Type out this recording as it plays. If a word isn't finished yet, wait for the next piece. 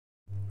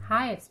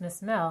Hi, it's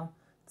Miss Mel.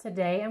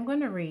 Today I'm going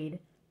to read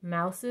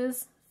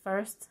Mouse's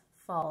First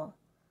Fall.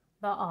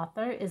 The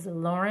author is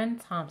Lauren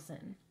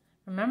Thompson.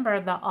 Remember,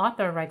 the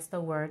author writes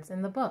the words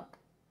in the book.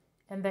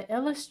 And the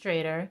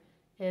illustrator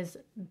is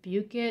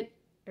Bukit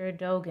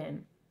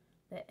Erdogan.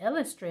 The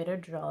illustrator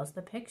draws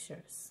the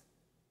pictures.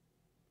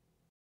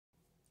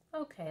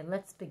 Okay,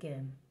 let's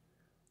begin.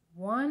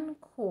 One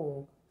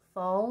cool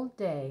fall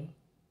day,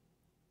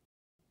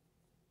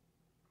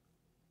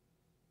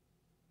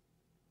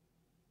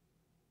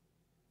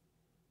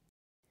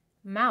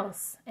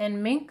 Mouse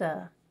and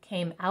Minka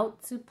came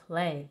out to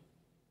play.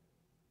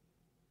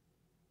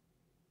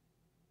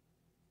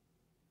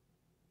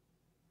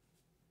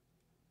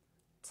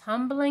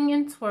 Tumbling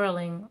and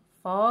twirling,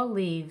 fall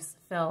leaves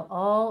fell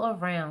all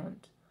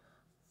around.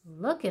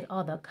 "Look at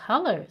all the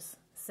colors,"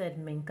 said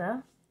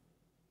Minka.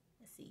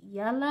 "I see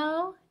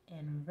yellow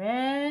and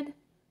red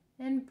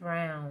and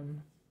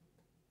brown."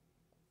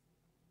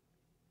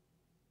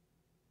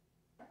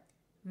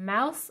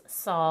 Mouse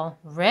saw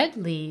red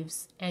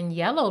leaves and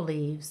yellow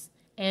leaves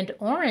and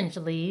orange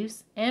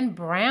leaves and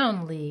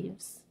brown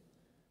leaves.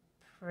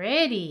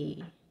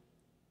 Pretty.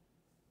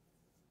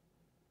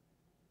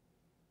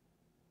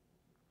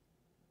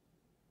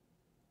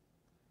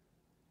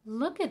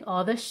 "Look at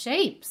all the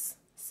shapes,"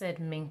 said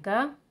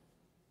Minka.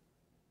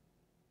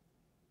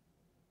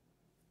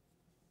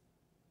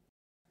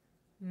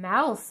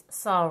 Mouse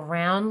saw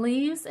round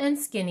leaves and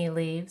skinny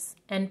leaves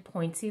and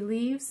pointy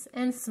leaves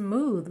and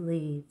smooth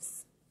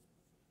leaves.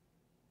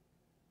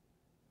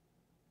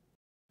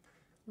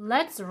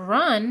 "Let's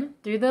run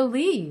through the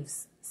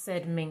leaves,"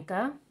 said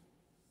Minka.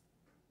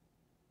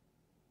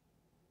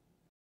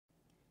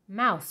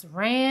 Mouse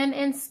ran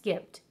and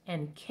skipped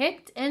and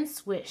kicked and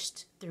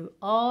swished through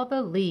all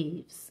the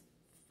leaves.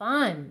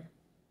 Fun!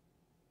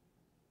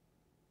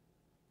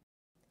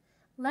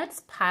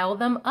 "Let's pile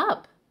them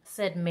up,"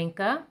 said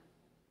Minka.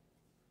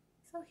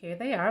 So here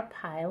they are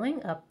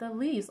piling up the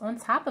leaves on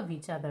top of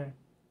each other.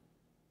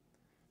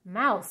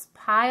 Mouse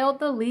piled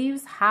the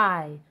leaves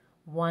high.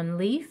 1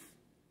 leaf,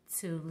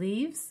 2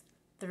 leaves,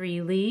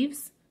 3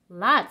 leaves,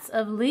 lots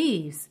of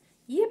leaves.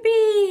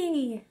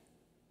 Yippee!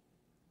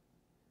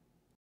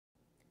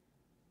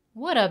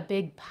 "What a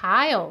big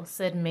pile,"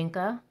 said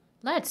Minka.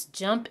 "Let's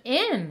jump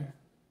in."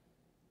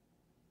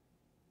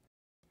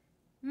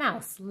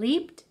 Mouse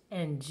leaped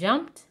and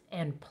jumped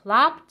and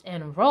plopped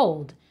and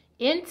rolled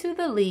into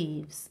the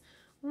leaves.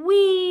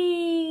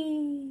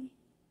 Whee!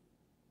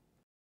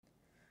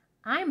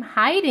 "I'm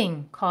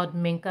hiding," called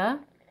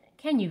Minka.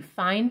 "Can you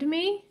find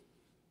me?"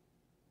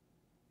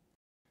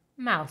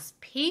 Mouse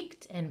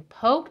peeked and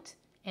poked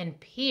and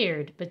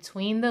peered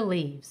between the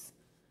leaves.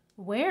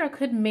 Where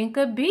could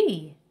Minka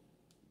be?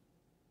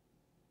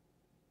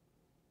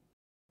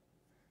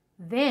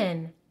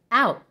 Then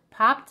out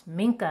popped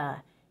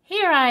Minka.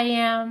 "Here I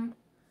am!"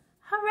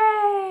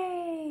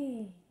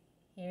 Hooray!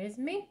 Here's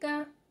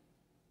Minka.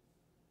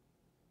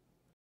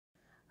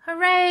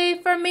 Hooray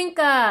for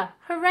Minka!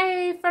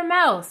 Hooray for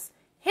Mouse!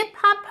 Hip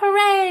hop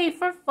hooray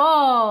for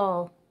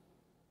fall!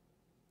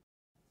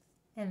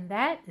 And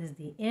that is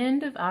the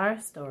end of our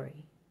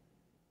story.